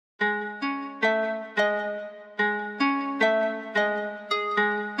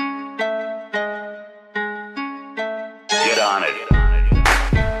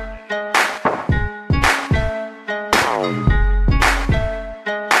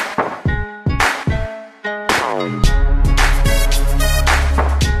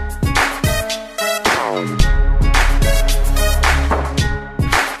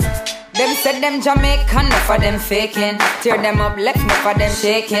in Jamaica, enough of them faking. Tear them up, left enough of them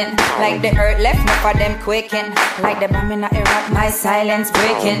shaking. Like the earth, left enough of them quaking. Like the bomb in Iraq, my silence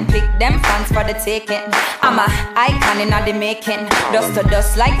breaking. Pick them fans for the taking. I'm a icon in the making. Dust to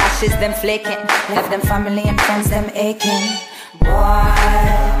dust like ashes, them flaking. Left them family and friends, them aching. Boy,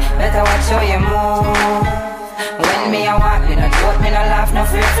 better watch how you move. When me a walk, me no joke, me no laugh, no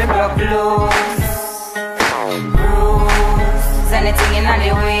fear to broke loose. Bruise, anything in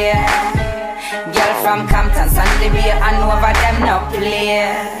the way. Girl from Compton, Sunday Bay, and over them no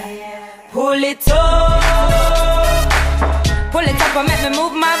play. Pull it up, pull it up and make me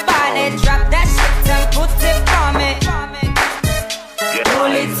move my body. Drop that shit and put it on me.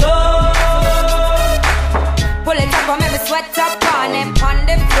 Pull it up, pull it up and make me sweat up on it. On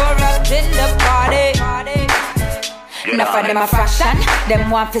the floor up in the party. Enough of them a fraction, them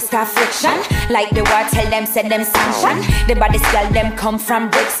want to start friction. Like the war tell them, said them sanction. The baddest girl them come from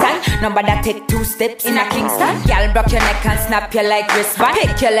Brixton. Nobody take 2 steps in a Kingston. Girl broke your neck and snap you like wristband.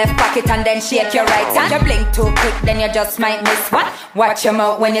 Pick your left pocket and then shake your right hand. You blink too quick then you just might miss one. Watch your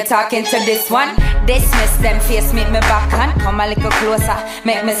mouth when you're talking to this one. Dismiss them face, make me back hand. Come a little closer,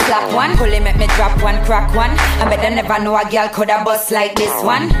 make me slap one. Pull it, make me drop one, crack one. I bet they never know a girl coulda bust like this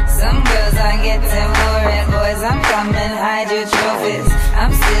one. Some girls are getting worried, boys I'm coming. Hide your trophies,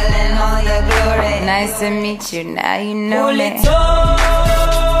 I'm still in all the glory. Nice to meet you, now you know me.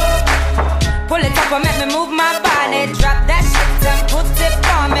 Pull it up and make me move my body. Drop that shit and put it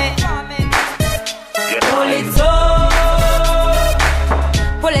on me. Pull it up,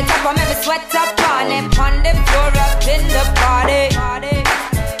 pull it up and make me sweat up on it. On the floor up in the party.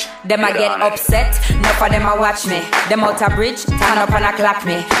 Them a get upset, enough of them a watch me. Them out a bridge, turn up and a clock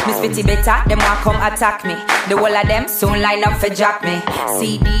me. Miss Fitty better, them want come attack me. The whole of them soon line up for jack me.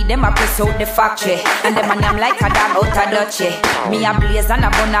 CD, them a press out the factory. And them a name like a dog out a dutchie. Me a blaze and a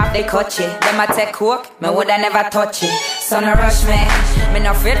bun off the cutchie. Them a take coke, me woulda never touch it. So no rush me, me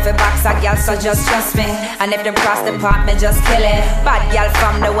no afraid for box a girl, so just trust me. And if them cross the path, me just kill it. Bad girl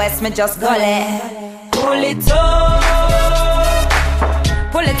from the west, me just gully. Pull it up,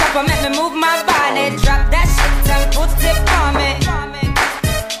 pull it up and make me move my body. Drop that shit and put it on me.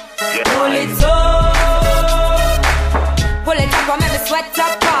 Pull it up, pull it up and make me sweat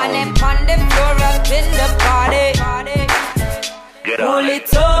up on it. On the floor up in the party. Pull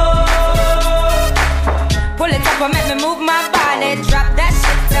it up, pull it up and make me move my body. Drop that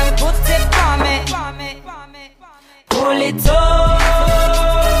shit and put it on me. Pull it up,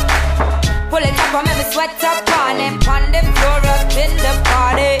 pull it up and make me sweat up on it. On the floor up in the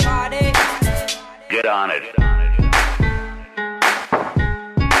party. Get on it.